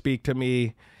worthy to speak to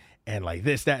me. And, like,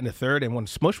 this, that, and the third. And when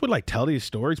Smush would, like, tell these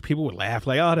stories, people would laugh,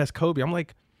 like, oh, that's Kobe. I'm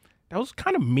like, that was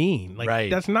kind of mean. Like,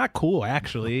 That's not cool,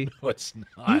 actually. No, it's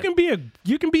not.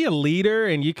 You can be a leader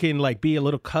and you can, like, be a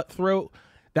little cutthroat.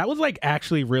 That was, like,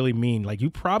 actually really mean. Like, you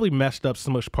probably messed up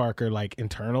Smush Parker, like,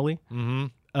 internally. Mm-hmm.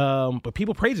 But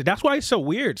people praise it. That's why it's so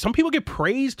weird. Some people get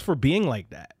praised for being like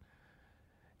that.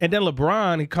 And then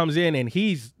LeBron, he comes in and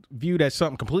he's viewed as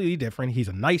something completely different. He's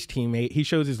a nice teammate. He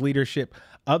shows his leadership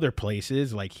other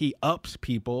places. Like, he ups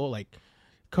people. Like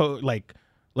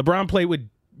LeBron played with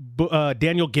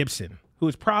Daniel Gibson, who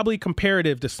is probably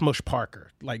comparative to Smush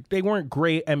Parker. Like, they weren't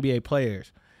great NBA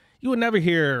players. You would never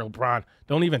hear LeBron,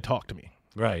 don't even talk to me.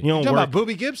 Right. You don't You're talking work. about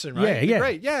Boobie Gibson, right? Yeah.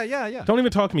 Great. Yeah. Don't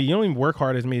even talk to me. You don't even work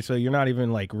hard as me, so you're not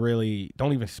even, like, really,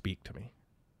 don't even speak to me.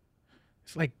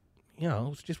 It's like,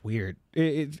 it's just weird.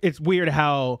 It's weird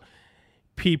how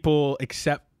people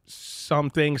accept some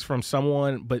things from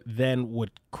someone, but then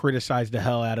would criticize the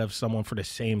hell out of someone for the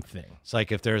same thing. It's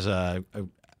like if there's a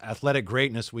athletic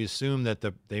greatness, we assume that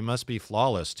they must be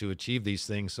flawless to achieve these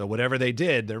things. So whatever they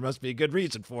did, there must be a good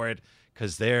reason for it,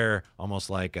 because they're almost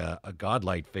like a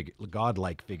godlike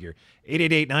figure.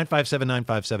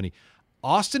 888-957-9570.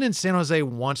 Austin in San Jose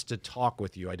wants to talk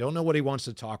with you. I don't know what he wants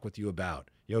to talk with you about.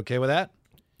 You okay with that?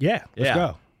 Yeah, let's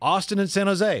go. Austin in San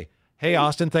Jose. Hey,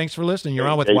 Austin, thanks for listening. You're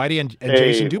on with Whitey and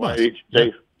Jason Dumas.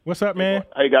 Jason. What's up, man?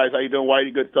 Hey, guys. How you doing,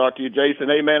 Whitey? Good to talk to you. Jason,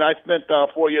 hey, man, I spent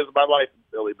 4 years of my life in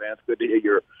Philly, man. It's good to hear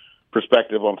your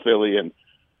perspective on Philly and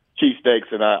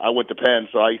cheesesteaks. And I went to Penn,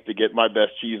 so I used to get my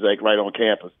best cheesesteak right on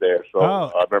campus there. So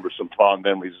I remember some fond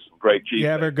memories of some great cheesesteaks. You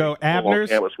ever go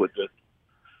Abner's?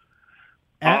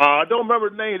 I don't remember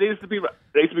the name. They used to be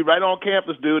right on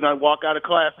campus, dude. And I'd walk out of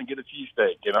class and get a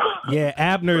cheesesteak, Yeah,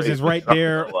 Abner's is right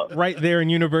there in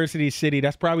University City.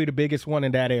 That's probably the biggest one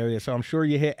in that area. So I'm sure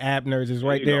you hit Abner's. Is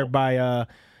right there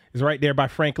by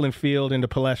Franklin Field into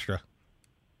Palestra.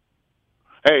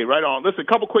 Hey, right on. Listen, a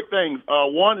couple quick things.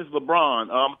 One is LeBron.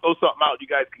 Throw something out. You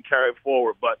guys can carry it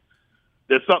forward, but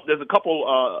there's a couple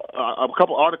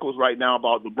articles right now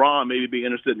about LeBron maybe being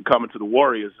interested in coming to the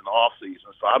Warriors in the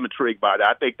offseason. So I'm intrigued by that.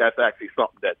 I think that's actually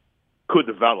something that could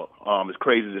develop. As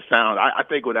crazy as it sounds, I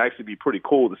think it would actually be pretty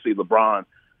cool to see LeBron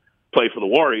play for the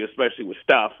Warriors, especially with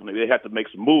Steph. I mean, they have to make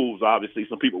some moves. Obviously,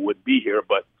 some people wouldn't be here,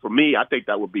 but for me, I think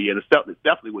that would be, and it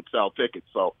definitely would sell tickets.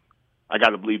 So I got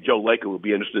to believe Joe Lacob would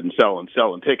be interested in selling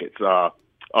tickets.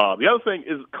 The other thing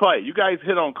is Clay. You guys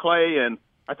hit on Clay, and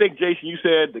I think, Jason, you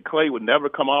said that Clay would never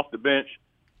come off the bench.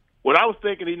 What I was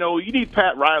thinking, you need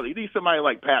Pat Riley. You need somebody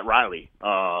like Pat Riley,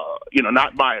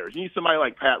 not Myers. You need somebody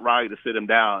like Pat Riley to sit him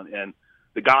down and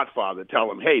the Godfather tell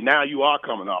him, hey, now you are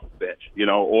coming off the bench,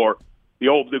 or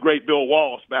the great Bill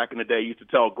Walsh back in the day used to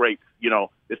tell greats,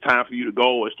 it's time for you to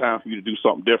go, it's time for you to do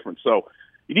something different. So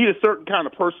you need a certain kind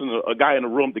of person, a guy in the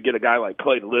room to get a guy like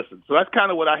Clay to listen. So that's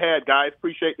kind of what I had, guys.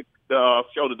 Appreciate the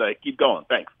show today. Keep going.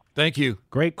 Thanks. Thank you.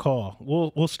 Great call.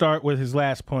 We'll start with his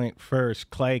last point first.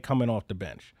 Clay coming off the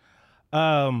bench.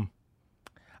 I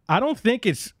don't think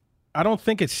it's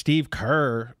Steve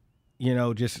Kerr.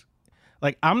 Just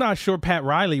like I'm not sure Pat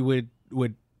Riley would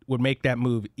make that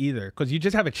move either, because you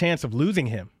just have a chance of losing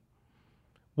him.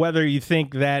 Whether you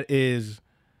think that is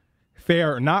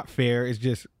fair or not fair is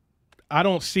just I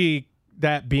don't see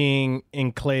that being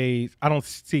in Clay's. I don't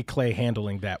see Clay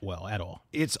handling that well at all.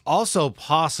 It's also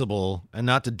possible, and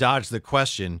not to dodge the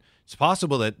question, it's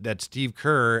possible that Steve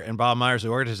Kerr and Bob Myers, the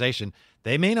organization,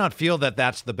 they may not feel that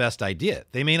that's the best idea.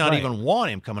 They may not even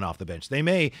want him coming off the bench. They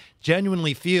may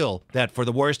genuinely feel that for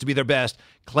the Warriors to be their best,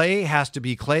 Clay has to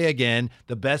be Clay again.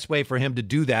 The best way for him to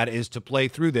do that is to play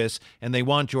through this, and they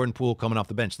want Jordan Poole coming off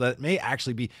the bench. So that may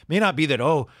not be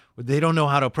that, they don't know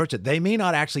how to approach it. They may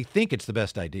not actually think it's the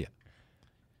best idea.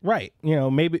 Right.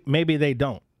 Maybe they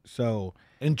don't. So,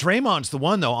 and Draymond's the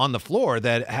one, though, on the floor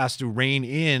that has to rein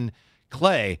in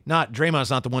Clay. Draymond's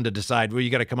not the one to decide, you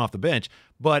got to come off the bench.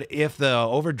 But if the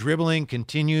over-dribbling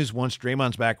continues once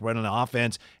Draymond's back running the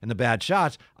offense and the bad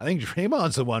shots, I think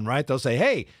Draymond's the one, right? They'll say,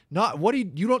 hey,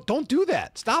 don't do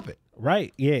that. Stop it.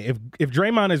 Right. Yeah. If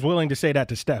Draymond is willing to say that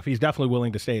to Steph, he's definitely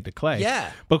willing to say it to Clay.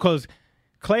 Yeah. Because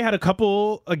Clay had a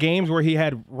couple of games where he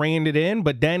had reined it in,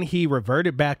 but then he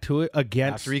reverted back to it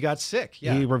against. After he got sick.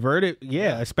 Yeah. He reverted.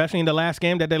 Yeah. Especially in the last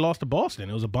game that they lost to Boston.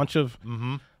 It was a bunch of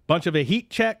heat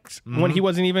checks when he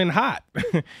wasn't even hot.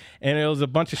 And it was a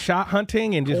bunch of shot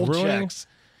hunting and just cold ruining. Checks.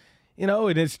 And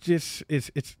it's just,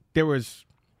 there was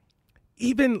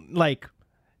even like,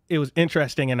 it was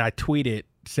interesting. And I tweeted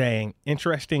saying,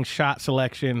 interesting shot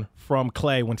selection from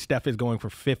Clay when Steph is going for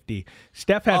 50.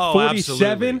 Steph had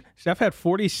 47. Absolutely. Steph had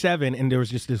 47. And there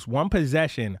was just this one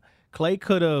possession. Clay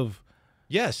could have.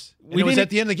 Yes. And it was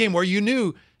at the end of the game where you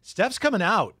knew Steph's coming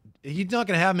out. He's not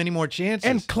going to have many more chances.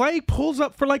 And Clay pulls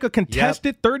up for like a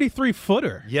contested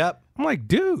 33-footer. Yep. I'm like,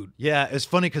 dude. Yeah, it's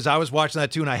funny because I was watching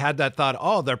that too, and I had that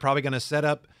thought, they're probably going to set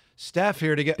up Steph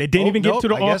here to get. They didn't even get to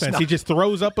the offense. He just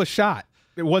throws up a shot.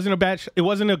 It wasn't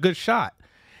a good shot.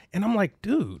 And I'm like,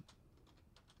 dude,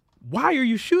 why are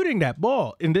you shooting that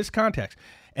ball in this context?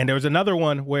 And there was another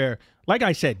one where, like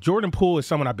I said, Jordan Poole is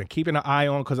someone I've been keeping an eye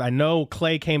on because I know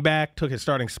Clay came back, took his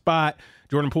starting spot.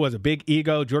 Jordan Poole has a big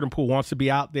ego. Jordan Poole wants to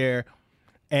be out there.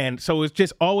 And so it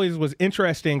just always was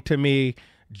interesting to me,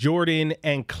 Jordan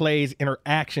and Clay's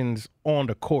interactions on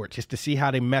the court, just to see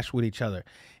how they mesh with each other.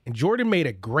 And Jordan made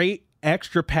a great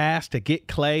extra pass to get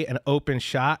Clay an open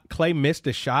shot. Clay missed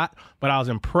the shot, but I was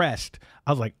impressed.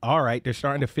 I was like, all right, they're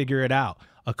starting to figure it out.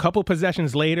 A couple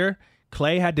possessions later,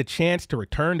 Clay had the chance to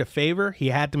return the favor. He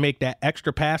had to make that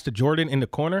extra pass to Jordan in the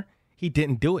corner. He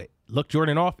didn't do it. Looked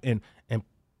Jordan off and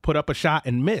put up a shot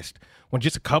and missed. When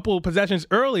just a couple of possessions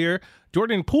earlier,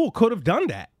 Jordan Poole could have done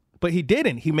that, but he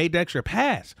didn't. He made the extra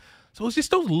pass. So it's just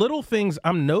those little things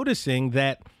I'm noticing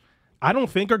that I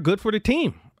don't think are good for the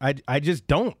team. I just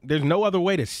don't. There's no other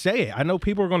way to say it. I know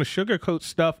people are going to sugarcoat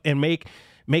stuff and make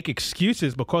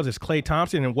excuses because it's Klay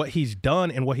Thompson and what he's done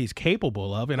and what he's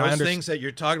capable of. And those things that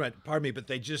you're talking about, pardon me, but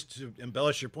they just, to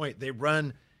embellish your point, they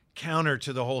run counter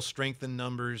to the whole strength in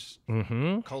numbers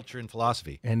culture and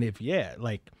philosophy. And if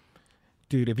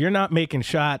dude, if you're not making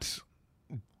shots,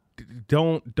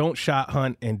 don't shot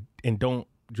hunt and don't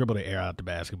dribble the air out the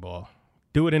basketball.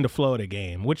 Do it in the flow of the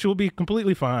game, which will be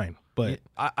completely fine. But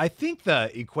I think the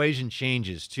equation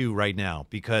changes too right now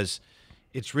because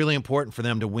it's really important for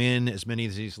them to win as many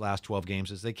of these last 12 games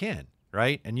as they can,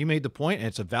 right? And you made the point, and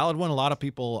it's a valid one. A lot of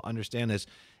people understand this.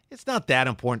 It's not that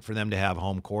important for them to have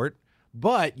home court,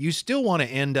 but you still want to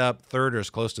end up third or as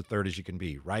close to third as you can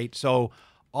be, right? So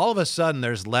all of a sudden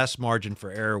there's less margin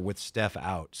for error with Steph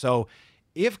out. So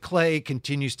if Clay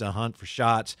continues to hunt for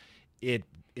shots, it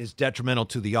is detrimental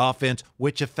to the offense,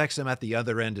 which affects them at the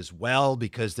other end as well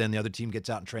because then the other team gets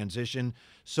out in transition.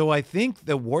 So I think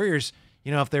the Warriors,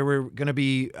 if they were going to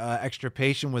be extra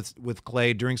patient with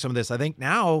Clay during some of this, I think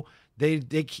now they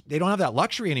don't have that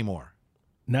luxury anymore.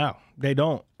 No, they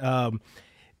don't.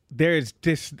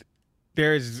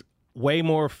 There's way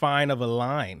more fine of a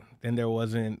line than there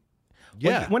was in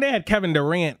when they had Kevin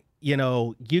Durant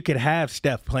you could have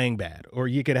Steph playing bad, or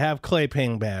you could have Clay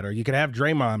playing bad, or you could have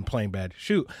Draymond playing bad.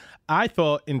 Shoot, I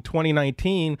thought in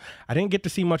 2019, I didn't get to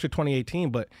see much of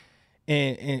 2018, but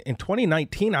in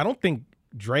 2019, I don't think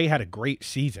Dre had a great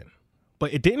season.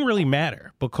 But it didn't really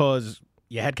matter because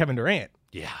you had Kevin Durant.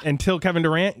 Yeah. Until Kevin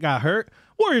Durant got hurt,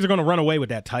 Warriors are going to run away with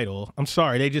that title. I'm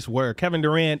sorry, they just were. Kevin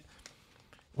Durant,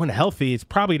 when healthy, is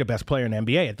probably the best player in the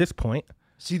NBA at this point.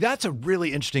 See, that's a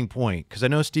really interesting point because I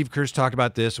know Steve Kerr's talked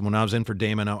about this, and when I was in for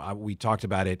Damon, we talked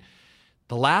about it.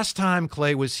 The last time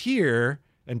Clay was here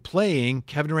and playing,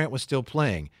 Kevin Durant was still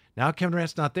playing. Now Kevin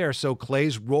Durant's not there, so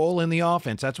Clay's role in the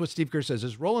offense, that's what Steve Kerr says,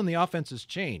 his role in the offense has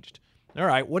changed. All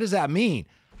right, what does that mean?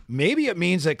 Maybe it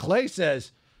means that Clay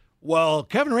says, well,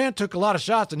 Kevin Durant took a lot of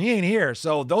shots and he ain't here,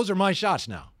 so those are my shots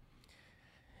now.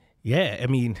 Yeah, I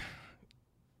mean,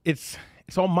 it's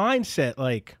all mindset.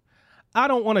 Like, I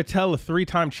don't want to tell a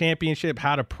 3-time championship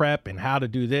how to prep and how to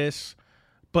do this,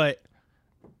 but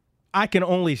I can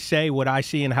only say what I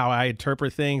see and how I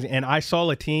interpret things. And I saw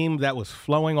a team that was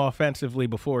flowing offensively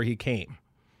before he came.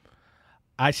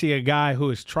 I see a guy who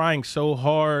is trying so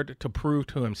hard to prove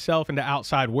to himself and the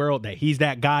outside world that he's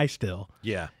that guy still.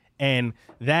 Yeah. And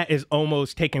that is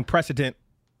almost taking precedent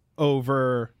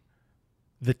over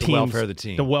the welfare of the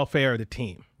team. The welfare of the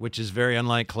team. Which is very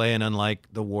unlike Clay and unlike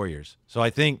the Warriors. So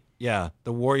I think, yeah,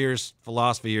 the Warriors'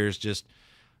 philosophy here is just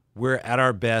we're at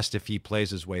our best if he plays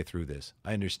his way through this.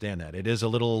 I understand that. It is a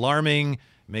little alarming.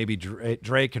 Maybe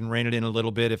Dre can rein it in a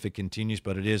little bit if it continues,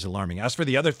 but it is alarming. As for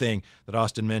the other thing that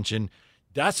Austin mentioned,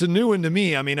 that's a new one to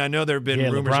me. I mean, I know there have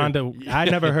been rumors. I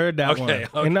never heard that one. Okay.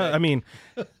 I mean,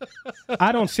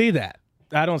 I don't see that.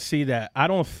 I don't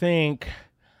think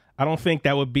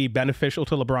that would be beneficial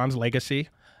to LeBron's legacy.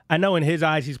 I know in his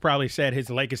eyes, he's probably said his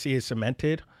legacy is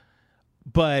cemented,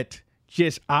 but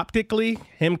just optically,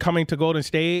 him coming to Golden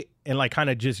State and like kind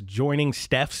of just joining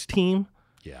Steph's team.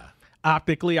 Yeah.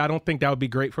 Optically, I don't think that would be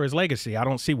great for his legacy. I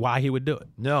don't see why he would do it.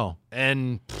 No.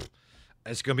 And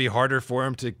it's going to be harder for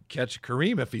him to catch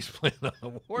Kareem if he's playing on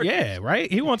the Warriors. Yeah,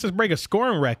 right? He wants to break a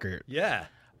scoring record. Yeah.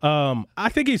 I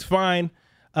think he's fine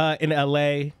in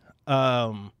L.A.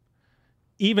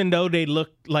 Even though they look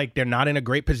like they're not in a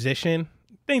great position,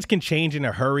 things can change in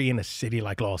a hurry in a city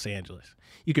like Los Angeles.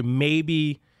 You can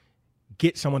maybe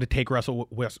get someone to take Russell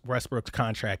Westbrook's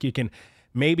contract. You can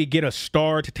maybe get a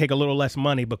star to take a little less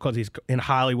money because he's in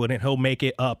Hollywood and he'll make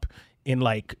it up in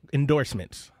like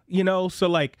endorsements. So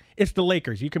like it's the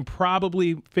Lakers. You can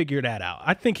probably figure that out.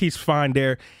 I think he's fine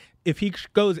there. If he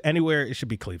goes anywhere, it should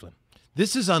be Cleveland.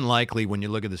 This is unlikely when you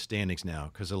look at the standings now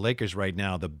because the Lakers right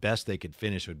now, the best they could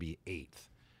finish would be 8th.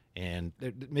 And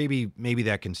maybe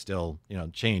that can still,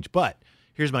 change. But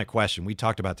here's my question. We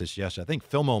talked about this yesterday. I think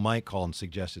Philmo Mike called and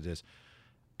suggested this.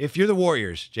 If you're the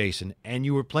Warriors, Jason, and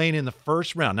you were playing in the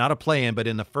first round, not a play-in, but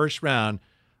in the first round,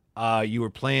 you were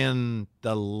playing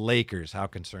the Lakers, how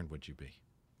concerned would you be?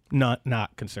 Not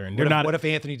concerned. What if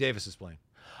Anthony Davis is playing?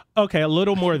 Okay, a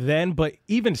little more then, but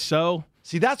even so.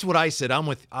 See, that's what I said. I'm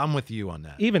with you on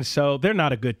that. Even so, they're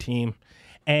not a good team.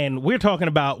 And we're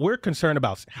concerned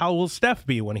about how will Steph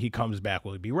be when he comes back?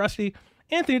 Will he be rusty?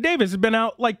 Anthony Davis has been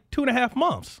out like 2.5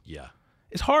 months. Yeah.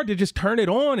 It's hard to just turn it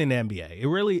on in the NBA. It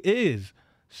really is.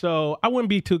 So I wouldn't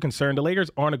be too concerned. The Lakers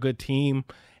aren't a good team.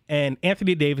 And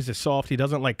Anthony Davis is soft. He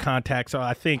doesn't like contact. So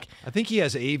I think he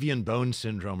has avian bone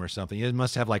syndrome or something. He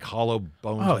must have like hollow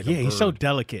bones. Oh, like yeah. He's so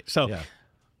delicate. So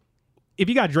if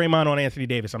you got Draymond on Anthony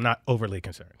Davis, I'm not overly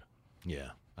concerned. Yeah.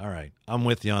 All right. I'm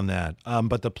with you on that.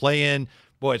 But the play-in,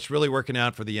 boy, it's really working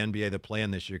out for the NBA, the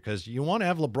play-in this year, because you want to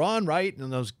have LeBron, right, in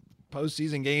those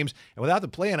postseason games. And without the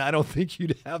play-in, I don't think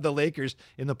you'd have the Lakers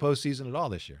in the postseason at all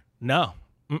this year. No.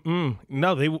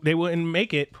 No, they wouldn't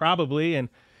make it probably. And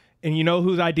you know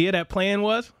whose idea that play-in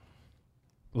was?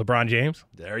 LeBron James.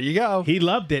 There you go. He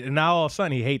loved it, and now all of a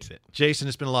sudden he hates it. Jason,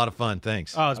 it's been a lot of fun.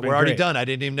 Thanks. Oh, it's been We're already great. done. I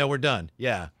didn't even know we're done.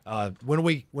 Yeah. When do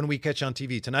we catch you on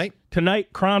TV tonight?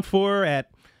 Tonight, Crown 4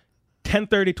 at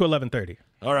 10:30 to 11:30.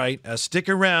 All right. Stick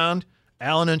around.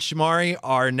 Alan and Shamari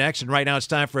are next, and right now it's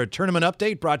time for a tournament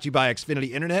update brought to you by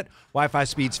Xfinity Internet. Wi-Fi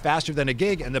speeds faster than a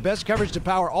gig and the best coverage to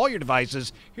power all your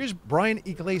devices. Here's Brian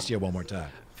Iglesias one more time.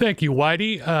 Thank you,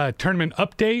 Whitey. Tournament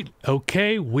update.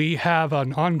 Okay, we have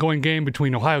an ongoing game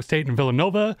between Ohio State and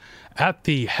Villanova. At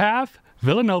the half,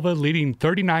 Villanova leading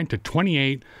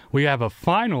 39-28. We have a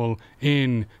final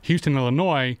in Houston,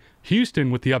 Illinois. Houston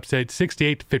with the upset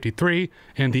 68-53.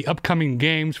 And the upcoming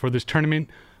games for this tournament,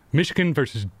 Michigan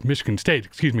State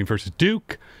versus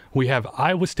Duke. We have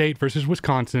Iowa State versus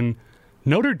Wisconsin,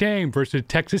 Notre Dame versus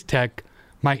Texas Tech,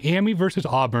 Miami versus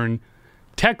Auburn,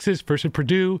 Texas versus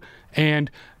Purdue,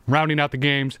 and rounding out the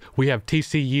games, we have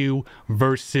TCU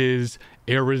versus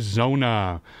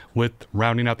Arizona with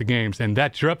rounding out the games. And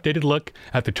that's your updated look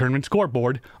at the tournament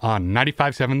scoreboard on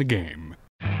 95.7 The Game.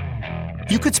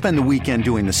 You could spend the weekend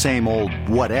doing the same old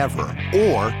whatever,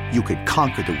 or you could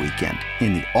conquer the weekend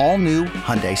in the all-new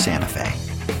Hyundai Santa Fe.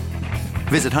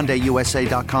 Visit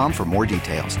HyundaiUSA.com for more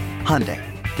details. Hyundai,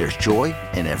 there's joy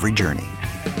in every journey.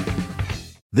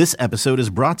 This episode is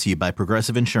brought to you by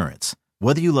Progressive Insurance.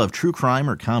 Whether you love true crime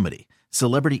or comedy,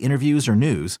 celebrity interviews or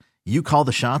news, you call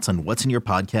the shots on what's in your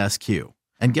podcast queue.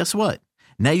 And guess what?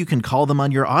 Now you can call them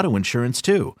on your auto insurance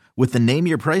too with the Name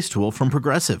Your Price tool from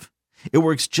Progressive. It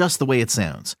works just the way it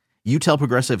sounds. You tell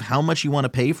Progressive how much you want to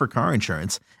pay for car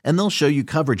insurance, and they'll show you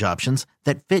coverage options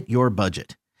that fit your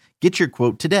budget. Get your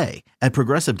quote today at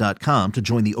Progressive.com to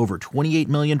join the over 28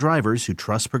 million drivers who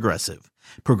trust Progressive.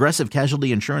 Progressive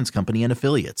Casualty Insurance Company and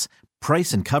Affiliates.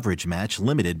 Price and coverage match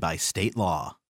limited by state law.